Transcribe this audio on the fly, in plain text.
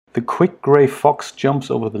The quick grey fox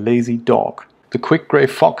jumps over the lazy dog. The quick grey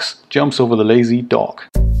fox jumps over the lazy dog.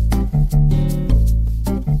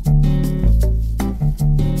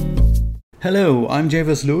 Hello, I'm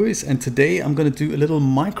Javers Lewis, and today I'm going to do a little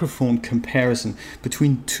microphone comparison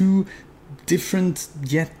between two different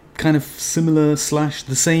yet kind of similar /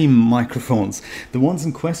 the same microphones. The ones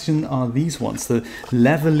in question are these ones, the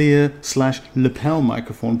lavalier / lapel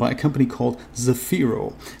microphone by a company called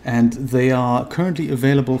ZAFFIRO, and they are currently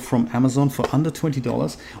available from Amazon for under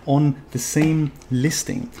 $20 on the same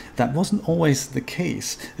listing. That wasn't always the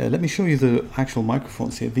case. Let me show you the actual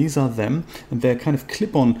microphones here. These are them, and they're kind of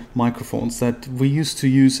clip-on microphones that we used to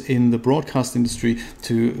use in the broadcast industry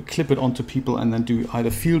to clip it onto people and then do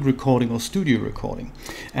either field recording or studio recording.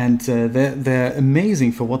 And they're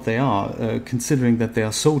amazing for what they are, considering that they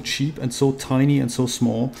are so cheap and so tiny and so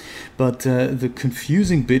small. But the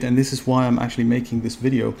confusing bit, and this is why I'm actually making this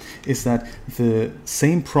video, is that the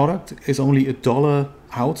same product is only $1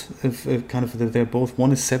 out of they're both,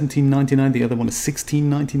 one is $17.99, the other one is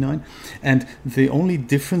 $16.99, and the only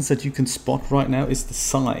difference that you can spot right now is the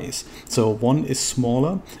size. So one is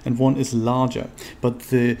smaller and one is larger, but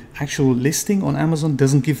the actual listing on Amazon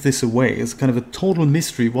doesn't give this away. It's kind of a total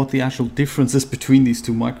mystery what the actual difference is between these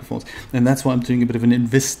two microphones, and that's why I'm doing a bit of an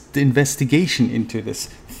investigation into this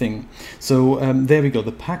thing. So there we go.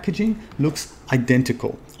 The packaging looks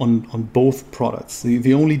identical on both products.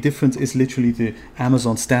 The only difference is literally the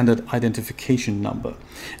Amazon standard identification number.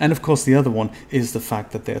 And of course the other one is the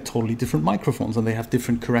fact that they're totally different microphones and they have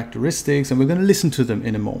different characteristics, and we're going to listen to them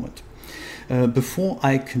in a moment. Before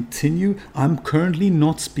I continue, I'm currently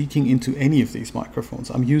not speaking into any of these microphones.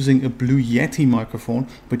 I'm using a Blue Yeti microphone,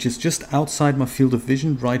 which is just outside my field of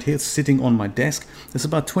vision right here. It's sitting on my desk. It's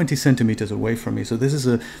about 20 centimeters away from me. So this is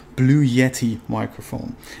a Blue Yeti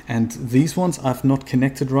microphone. And these ones I've not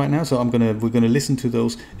connected right now, so we're gonna listen to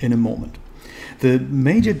those in a moment. The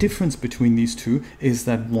major difference between these two is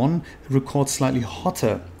that one records slightly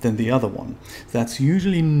hotter than the other one. That's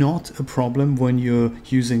usually not a problem when you're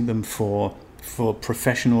using them for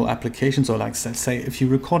professional applications, or like say if you're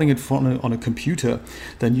recording it on a computer,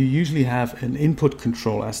 then you usually have an input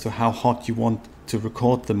control as to how hot you want to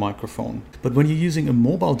record the microphone. But when you're using a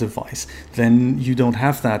mobile device, then you don't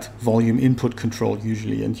have that volume input control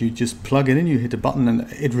usually, and you just plug it in, you hit a button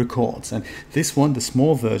and it records. And this one, the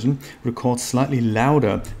small version, records slightly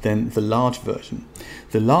louder than the large version.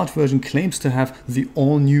 The large version claims to have the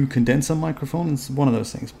all-new condenser microphone. It's one of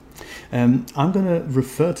those things. I'm going to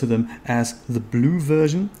refer to them as the blue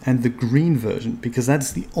version and the green version, because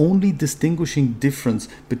that's the only distinguishing difference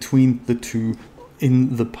between the two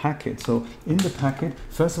in the packet. So in the packet,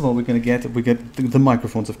 first of all, we get the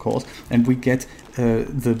microphones, of course, and we get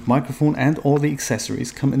the microphone and all the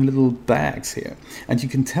accessories come in little bags here, and you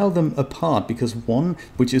can tell them apart because one,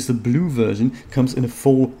 which is the blue version, comes in a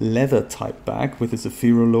full leather type bag with the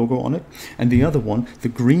ZAFFIRO logo on it, and the other one, the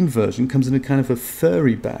green version, comes in a kind of a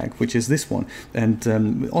furry bag, which is this one, and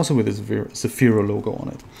also with a ZAFFIRO logo on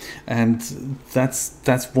it. And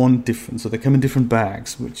that's one difference. So they come in different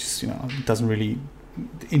bags, which doesn't really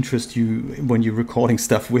interest you when you're recording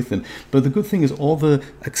stuff with them. But the good thing is all the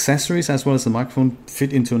accessories as well as the microphone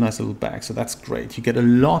fit into a nice little bag, so that's great. You get a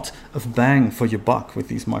lot of bang for your buck with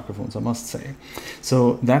these microphones, I must say.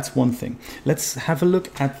 So that's one thing. Let's have a look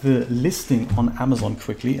at the listing on Amazon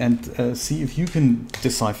quickly and see if you can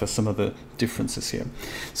decipher some of the differences here.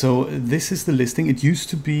 So this is the listing. It used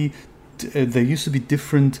to be there used to be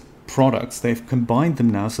different products. They've combined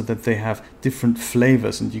them now so that they have different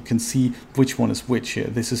flavors, and you can see which one is which here.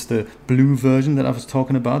 This is the blue version that I was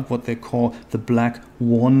talking about, what they call the Black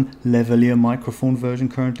 1 lavalier microphone version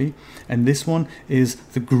currently, and this one is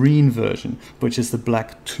the green version, which is the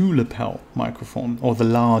Black 2 lapel microphone, or the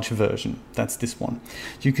large version. That's this one.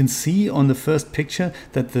 You can see on the first picture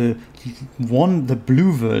that the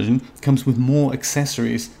blue version comes with more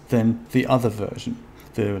accessories than the other version,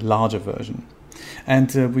 the larger version.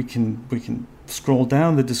 And we can scroll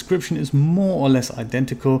down. The description is more or less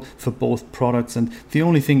identical for both products, and the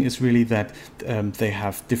only thing is really that they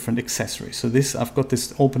have different accessories. So I've got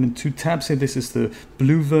this open in two tabs here. This is the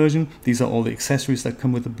blue version. These are all the accessories that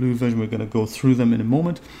come with the blue version. We're going to go through them in a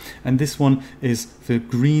moment. And this one is the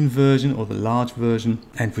green version, or the large version,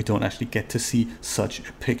 and we don't actually get to see such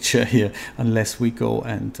a picture here unless we go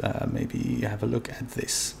and maybe have a look at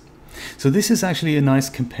this. So this is actually a nice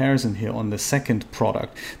comparison here on the second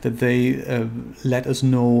product, that they let us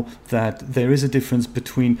know that there is a difference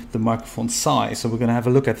between the microphone size. So we're going to have a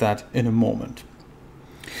look at that in a moment.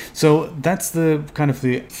 So that's the kind of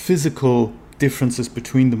the physical differences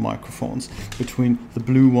between the microphones, between the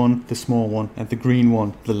blue one, the small one, and the green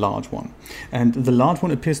one, the large one. And the large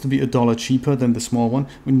one appears to be $1 cheaper than the small one.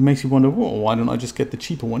 It makes you wonder, whoa, why don't I just get the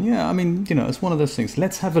cheaper one? Yeah, I mean, you know, it's one of those things.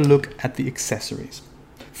 Let's have a look at the accessories.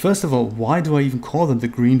 First of all, why do I even call them the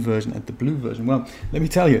green version and the blue version? Well, let me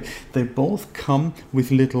tell you, they both come with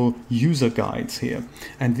little user guides here.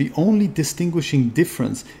 And the only distinguishing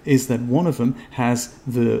difference is that one of them has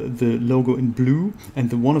the logo in blue and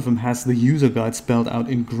the one of them has the user guide spelled out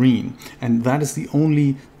in green. And that is the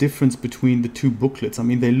only difference between the two booklets. I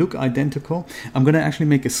mean, they look identical. I'm going to actually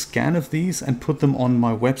make a scan of these and put them on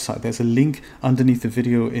my website. There's a link underneath the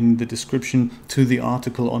video in the description to the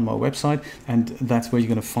article on my website, and that's where you're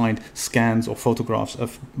going to find scans or photographs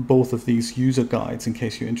of both of these user guides in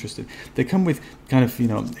case you're interested. They come with kind of, you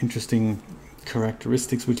know, interesting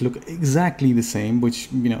characteristics which look exactly the same, which,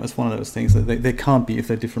 you know, is one of those things that they can't be if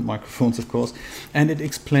they're different microphones, of course. And it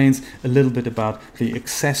explains a little bit about the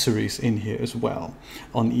accessories in here as well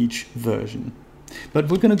on each version. But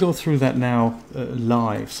we're going to go through that now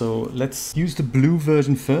live. So let's use the blue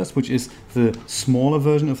version first, which is the smaller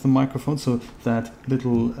version of the microphone. So that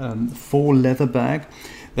little faux leather bag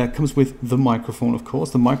that comes with the microphone, of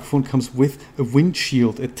course. The microphone comes with a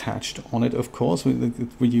windshield attached on it, of course,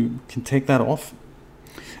 where you can take that off.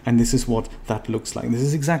 And this is what that looks like. This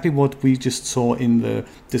is exactly what we just saw in the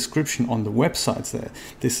description on the websites there.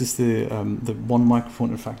 This is the one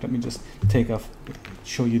microphone. In fact, let me just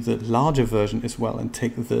show you the larger version as well and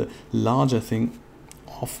take the larger thing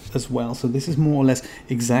off as well. So this is more or less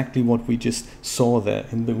exactly what we just saw there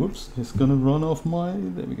in the, whoops, it's gonna run off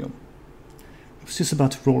there we go. I was just about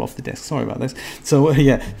to roll off the desk. Sorry about this. So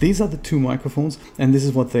yeah, these are the two microphones, and this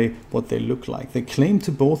is what they look like. They claim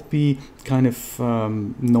to both be kind of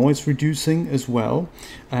noise reducing as well,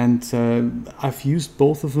 and I've used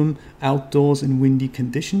both of them outdoors in windy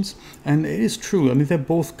conditions, and it is true. I mean, they're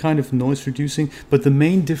both kind of noise reducing, but the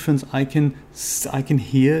main difference I can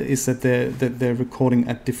hear is that they're recording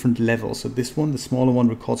at different levels. So this one, the smaller one,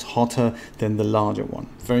 records hotter than the larger one.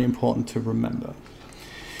 Very important to remember.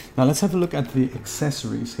 Now let's have a look at the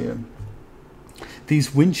accessories here. These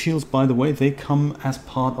windshields, by the way, they come as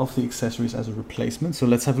part of the accessories as a replacement. So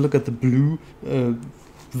let's have a look at the blue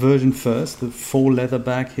version first, the faux leather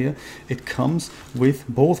bag here. It comes with,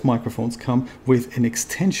 both microphones come with an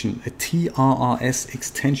extension, a TRRS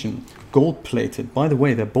extension, gold plated. By the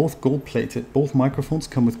way, they're both gold plated. Both microphones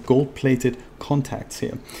come with gold plated contacts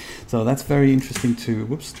here. So that's very interesting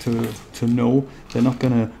to know. They're not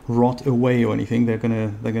going to rot away or anything. They're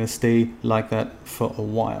going to stay like that for a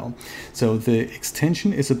while. So the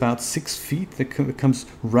extension is about 6 feet. It comes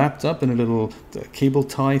wrapped up in a little cable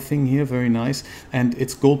tie thing here, very nice, and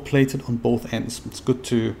it's gold plated on both ends. It's good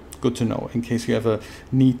to know in case you ever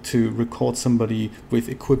need to record somebody with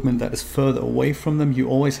equipment that is further away from them. You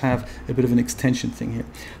always have a bit of an extension thing here.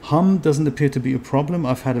 Hum doesn't appear to be a problem.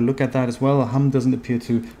 I've had a look at that as well. Hum doesn't appear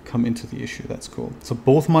to come into the issue. That's cool. So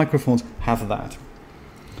both microphones have that.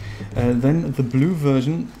 Then the blue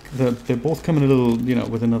version, they both come in a little, you know,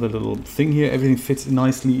 with another little thing here. Everything fits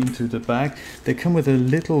nicely into the bag. They come with a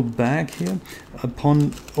little bag here.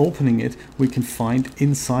 Upon opening it, we can find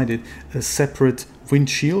inside it a separate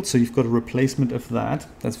windshield, so you've got a replacement of that.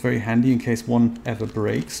 That's very handy in case one ever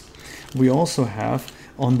breaks. We also have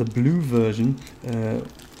on the blue version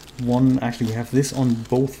actually we have this on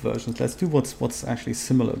both versions. Let's do what's actually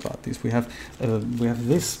similar about these. We have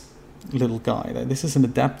this little guy. This is an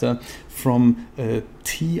adapter from a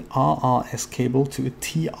TRRS cable to a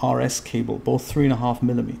TRS cable, both 3.5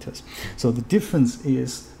 millimeters. So the difference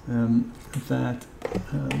is that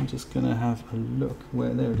I'm just gonna have a look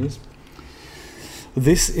where, there it is.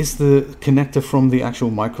 This is the connector from the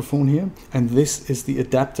actual microphone here, and this is the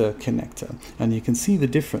adapter connector. And you can see the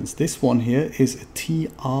difference. This one here is a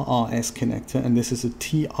TRRS connector, and this is a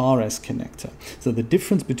TRS connector. So the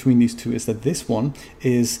difference between these two is that this one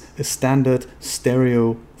is a standard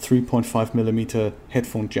stereo 3.5 millimeter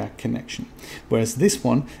headphone jack connection, whereas this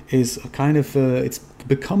one is a kind of it's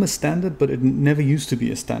become a standard, but it never used to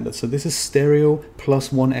be a standard. So this is stereo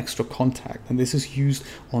plus one extra contact, and this is used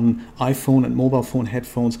on iPhone and mobile phone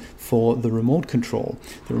headphones for the remote control.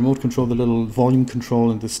 The remote control, the little volume control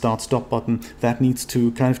and the start-stop button, that needs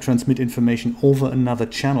to kind of transmit information over another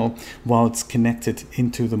channel while it's connected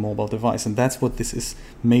into the mobile device, and that's what this is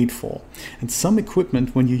made for. And some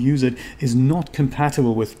equipment, when you use it, is not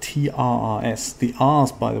compatible with TRRS. The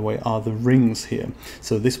R's, by the way, are the rings here.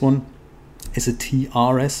 So this one is a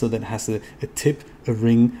TRS, so that has a tip a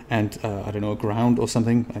ring, and I don't know, a ground or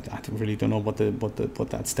something. I really don't know what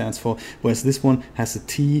that stands for. Whereas this one has a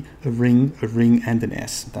T, a ring, and an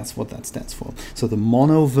S. That's what that stands for. So the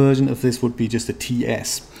mono version of this would be just a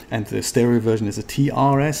TS, and the stereo version is a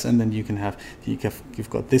TRS, and then you've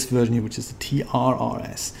got this version here, which is a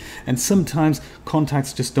TRRS. And sometimes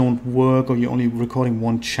contacts just don't work, or you're only recording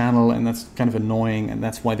one channel, and that's kind of annoying, and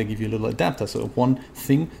that's why they give you a little adapter. So one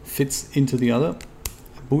thing fits into the other,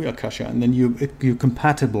 booyakasha, and then you're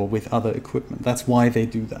compatible with other equipment. That's why they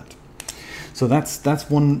do that. So that's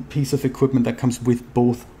one piece of equipment that comes with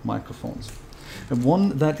both microphones. And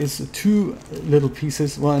one that is two little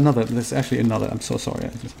pieces, well, there's actually another, I'm so sorry,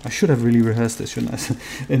 I should have really rehearsed this, shouldn't I?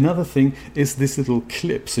 Another thing is this little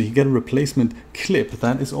clip. So you get a replacement clip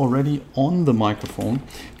that is already on the microphone,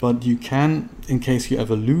 but you can, in case you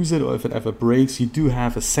ever lose it or if it ever breaks, you do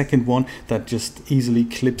have a second one that just easily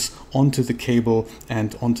clips onto the cable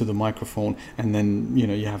and onto the microphone, and then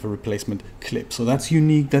you have a replacement clip. So that's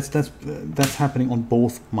unique. That's happening on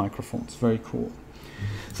both microphones. Very cool.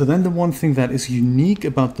 So then the one thing that is unique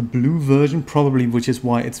about the blue version, probably which is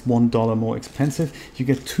why it's $1 more expensive, you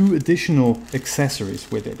get two additional accessories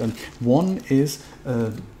with it. And one is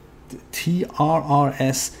TRRS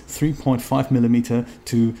 3.5mm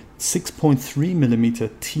to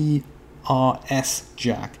 6.3mm TRS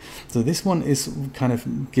jack. So this one is kind of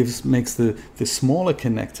makes the smaller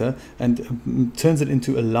connector and turns it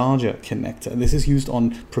into a larger connector. This is used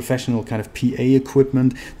on professional kind of PA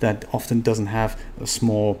equipment that often doesn't have a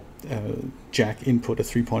small jack input, a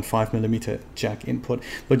 3.5mm jack input,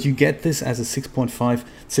 but you get this as a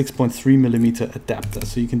 6.3mm adapter,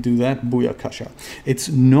 so you can do that. Booyakasha. It's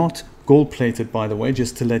not gold plated, by the way,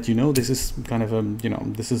 just to let you know. This is kind of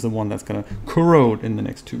this is the one that's going to corrode in the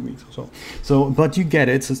next 2 weeks or so. But you get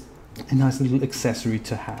it. It's a nice little accessory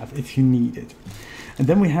to have if you need it. And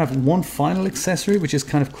then we have one final accessory, which is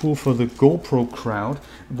kind of cool for the GoPro crowd,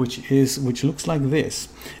 which looks like this.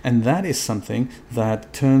 And that is something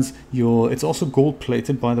that turns it's also gold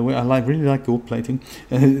plated, by the way. I really like gold plating.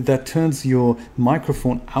 That turns your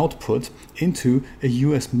microphone output into a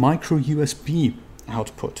micro USB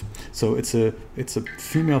output. So it's a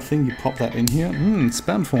female thing. You pop that in here.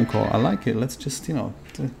 Spam phone call. I like it. Let's just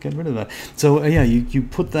get rid of that. So you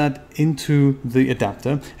put that into the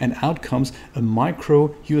adapter, and out comes a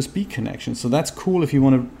micro USB connection. So that's cool if you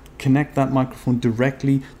want to connect that microphone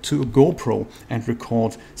directly to a GoPro and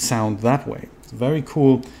record sound that way. It's a very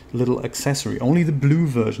cool little accessory. Only the blue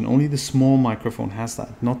version, only the small microphone has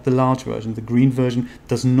that, not the large version. The green version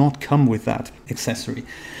does not come with that accessory.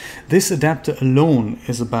 This adapter alone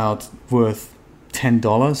is about worth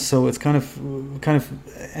 $10, so it's kind of,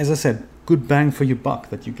 as I said, good bang for your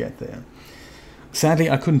buck that you get there. Sadly,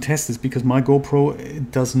 I couldn't test this because my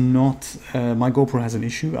GoPro does not. My GoPro has an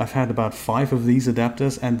issue. I've had about 5 of these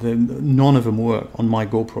adapters, and none of them work on my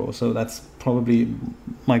GoPro. So that's probably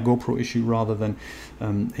my GoPro issue rather than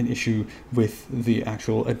an issue with the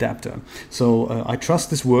actual adapter. So I trust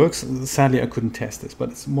this works. Sadly, I couldn't test this, but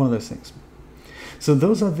it's one of those things. So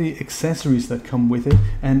those are the accessories that come with it,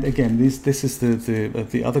 and again, this is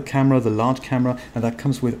the other camera, the large camera, and that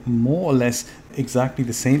comes with more or less exactly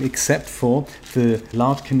the same, except for the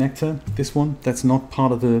large connector, this one that's not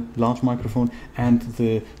part of the large microphone, and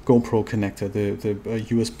the GoPro connector, the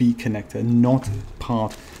USB connector, not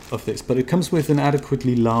part of this. But it comes with an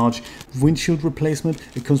adequately large windshield replacement,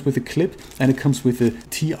 it comes with a clip, and it comes with a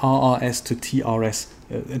TRRS to TRS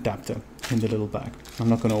adapter in the little bag. I'm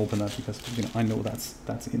not going to open that because I know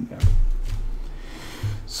that's in there.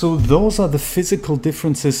 So those are the physical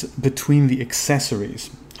differences between the accessories.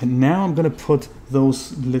 And now I'm going to put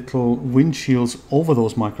those little windshields over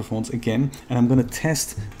those microphones again, and I'm going to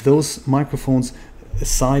test those microphones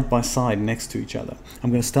side by side next to each other. I'm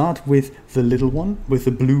going to start with the little one, with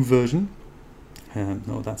the blue version.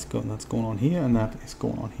 No, that's going on here, and that is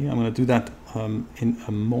going on here. I'm going to do that in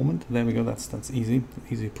a moment. There we go. That's easy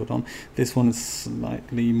to put on. This one is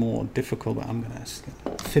slightly more difficult, but I'm going to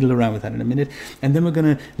fiddle around with that in a minute. And then we're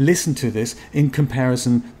going to listen to this in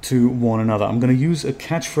comparison to one another. I'm going to use a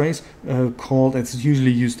catchphrase called, it's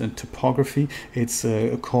usually used in topography. It's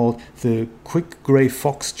called "the quick grey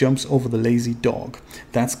fox jumps over the lazy dog."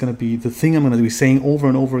 That's going to be the thing I'm going to be saying over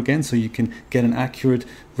and over again, so you can get an accurate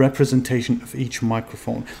representation of each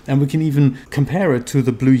microphone. And we can even compare it to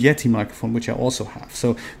the Blue Yeti microphone, which I also have.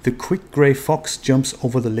 So "the quick grey fox jumps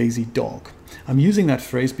over the lazy dog." I'm using that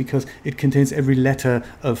phrase because it contains every letter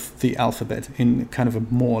of the alphabet in kind of a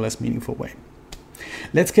more or less meaningful way.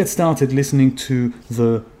 Let's get started listening to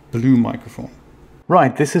the blue microphone.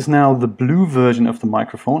 Right, this is now the blue version of the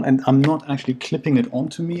microphone, and I'm not actually clipping it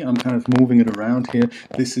onto me, I'm kind of moving it around here.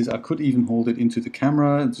 This is, I could even hold it into the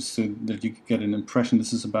camera, just so that you get an impression.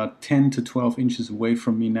 This is about 10 to 12 inches away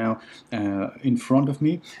from me now, in front of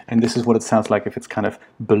me, and this is what it sounds like if it's kind of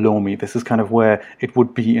below me. This is kind of where it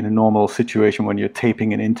would be in a normal situation when you're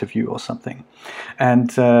taping an interview or something.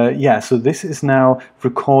 And yeah, so this is now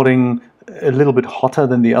recording a little bit hotter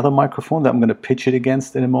than the other microphone that I'm going to pitch it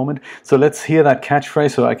against in a moment. So let's hear that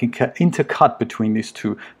catchphrase so I can intercut between these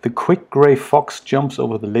two. The quick grey fox jumps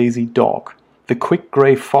over the lazy dog. The quick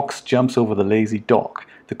grey fox jumps over the lazy dog.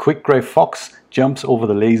 The quick grey fox jumps over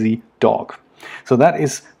the lazy dog. So that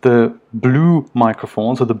is the blue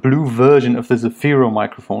microphone, so the blue version of the ZAFFIRO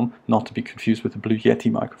microphone, not to be confused with the Blue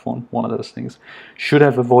Yeti microphone, one of those things. Should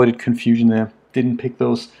have avoided confusion there. Didn't pick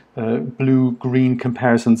those blue-green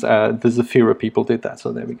comparisons. The ZAFFIRO people did that,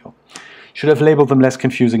 so there we go. Should have labeled them less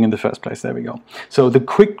confusing in the first place. There we go. So the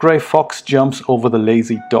quick grey fox jumps over the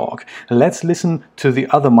lazy dog. Let's listen to the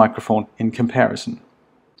other microphone in comparison.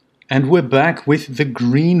 And we're back with the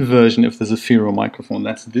green version of the ZAFFIRO microphone.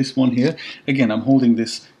 That's this one here. Again, I'm holding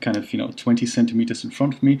this kind of, 20 centimeters in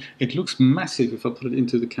front of me. It looks massive if I put it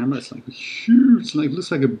into the camera. It's like huge. It looks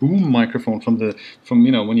like a boom microphone from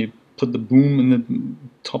when you put the boom in the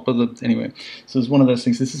top of the, anyway. So it's one of those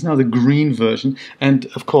things. This is now the green version, and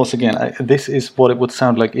of course, again, this is what it would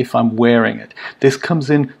sound like if I'm wearing it. This comes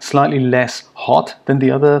in slightly less hot than the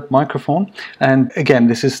other microphone, and again,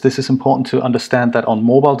 this is important to understand that on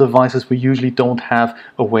mobile devices we usually don't have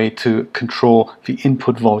a way to control the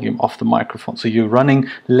input volume of the microphone, so you're running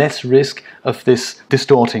less risk of this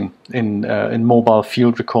distorting in mobile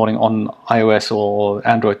field recording on iOS or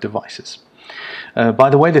Android devices. By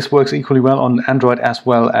the way, this works equally well on Android as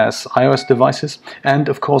well as iOS devices, and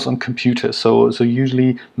of course on computers. So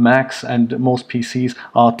usually Macs and most PCs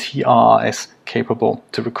are TRRS capable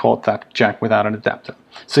to record that jack without an adapter.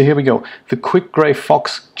 So here we go. The quick grey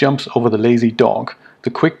fox jumps over the lazy dog. The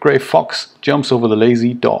quick grey fox jumps over the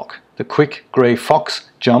lazy dog. The quick grey fox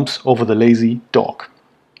jumps over the lazy dog.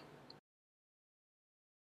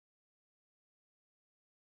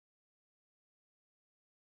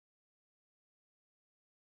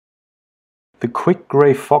 The quick grey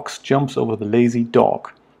fox jumps over the lazy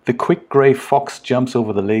dog. The quick grey fox jumps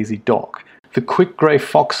over the lazy dog. The quick grey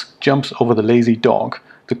fox jumps over the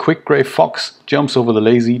lazy dog. The quick grey fox jumps over the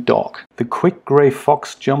lazy dog. The quick grey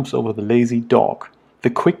fox jumps over the lazy dog. The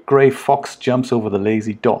quick grey fox jumps over the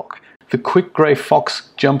lazy dog. The quick grey fox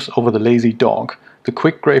jumps over the lazy dog. The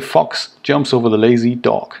quick grey fox jumps over the lazy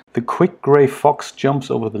dog. The quick grey fox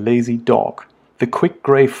jumps over the lazy dog. The quick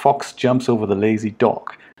grey fox jumps over the lazy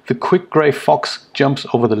dog. The quick grey fox jumps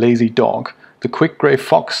over the lazy dog. The quick grey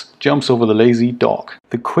fox jumps over the lazy dog.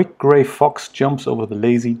 The quick grey fox jumps over the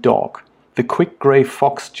lazy dog. The quick grey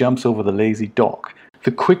fox jumps over the lazy dog.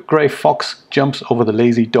 The quick grey fox jumps over the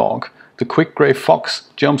lazy dog. The quick grey fox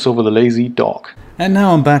jumps over the lazy dog. And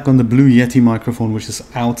now I'm back on the Blue Yeti microphone, which is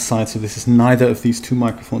outside, so this is neither of these two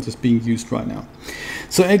microphones is being used right now.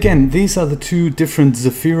 So again, these are the two different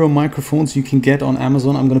ZAFFIRO microphones you can get on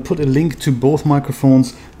Amazon. I'm going to put a link to both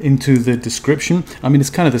microphones into the description. I mean, it's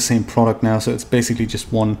kind of the same product now, so it's basically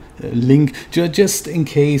just one link. Just in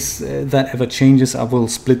case that ever changes, I will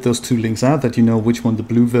split those two links out, that you know which one the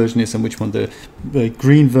blue version is and which one the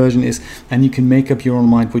green version is, and you can make up your own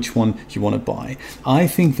mind which one you want to buy. I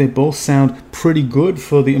think they both sound pretty good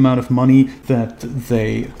for the amount of money that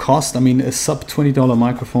they cost. I mean, a sub $20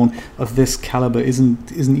 microphone of this caliber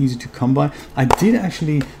isn't easy to come by. I did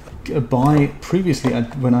actually buy previously,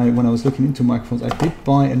 when I was looking into microphones, I did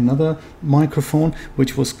buy another microphone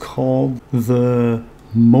which was called the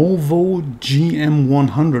Movo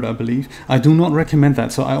GM100, I believe. I do not recommend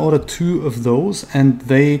that. So I ordered two of those, and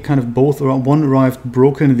they kind of both, one arrived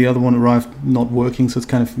broken and the other one arrived not working. So it's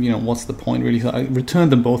kind of, what's the point really? So I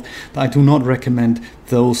returned them both, but I do not recommend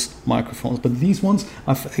those microphones. But these ones,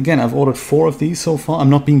 I've ordered 4 of these so far. I'm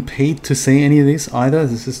not being paid to say any of this either.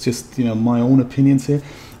 This is just, my own opinions here.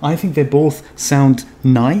 I think they both sound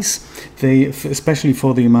nice. They, especially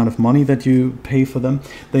for the amount of money that you pay for them,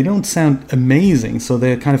 they don't sound amazing. So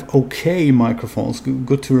they're kind of okay microphones.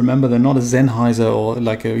 Good to remember, they're not a Sennheiser or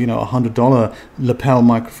like a $100 lapel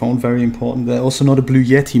microphone. Very important. They're also not a Blue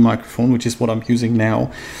Yeti microphone, which is what I'm using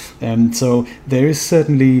now. And so there is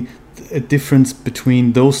certainly a difference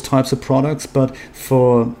between those types of products, but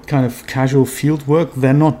for kind of casual field work,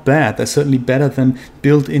 they're not bad. They're certainly better than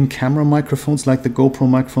built-in camera microphones like the GoPro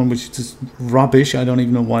microphone, which is just rubbish. I don't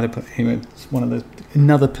even know why they put. Anyway, it's one of those.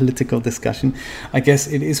 Another political discussion. I guess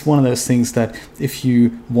it is one of those things that if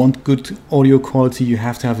you want good audio quality, you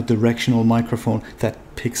have to have a directional microphone that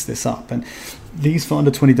picks this up. And these for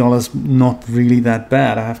under $20, not really that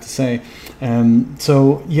bad, I have to say.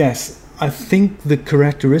 So yes, I think the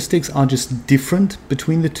characteristics are just different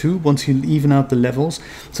between the two once you even out the levels.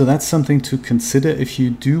 So that's something to consider if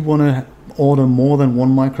you do want to order more than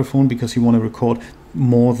one microphone because you want to record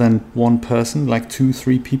more than one person, like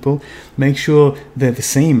 2-3 people. Make sure they're the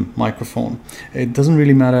same microphone. It doesn't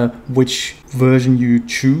really matter which version you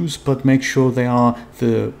choose, but make sure they are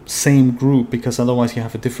the same group, because otherwise you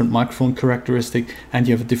have a different microphone characteristic and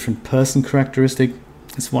you have a different person characteristic.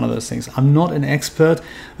 It's one of those things. I'm not an expert,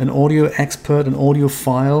 an audio expert, an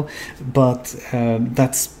audiophile, but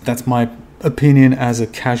that's my opinion as a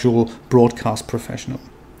casual broadcast professional.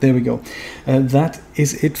 There we go. That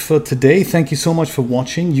is it for today. Thank you so much for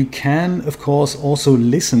watching. You can, of course, also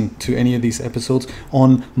listen to any of these episodes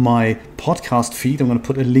on my podcast feed. I'm going to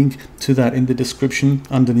put a link to that in the description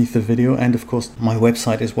underneath the video, and of course my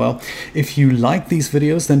website as well. If you like these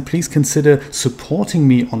videos, then please consider supporting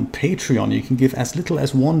me on Patreon. You can give as little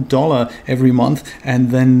as $1 every month, and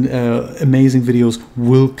then amazing videos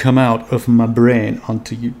will come out of my brain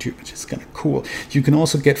onto YouTube, which is kind of cool. You can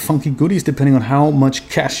also get funky goodies depending on how much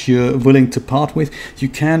cash you're willing to part with. You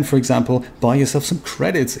can, for example, buy yourself some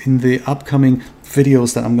credits in the upcoming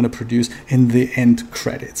videos that I'm going to produce in the end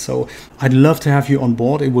credits. So I'd love to have you on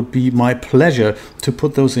board. It would be my pleasure to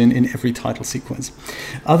put those in every title sequence.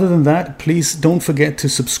 Other than that, please don't forget to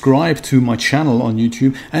subscribe to my channel on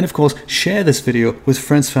YouTube, and of course share this video with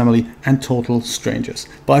friends, family and total strangers.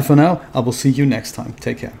 Bye for now. I will see you next time.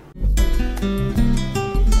 Take care.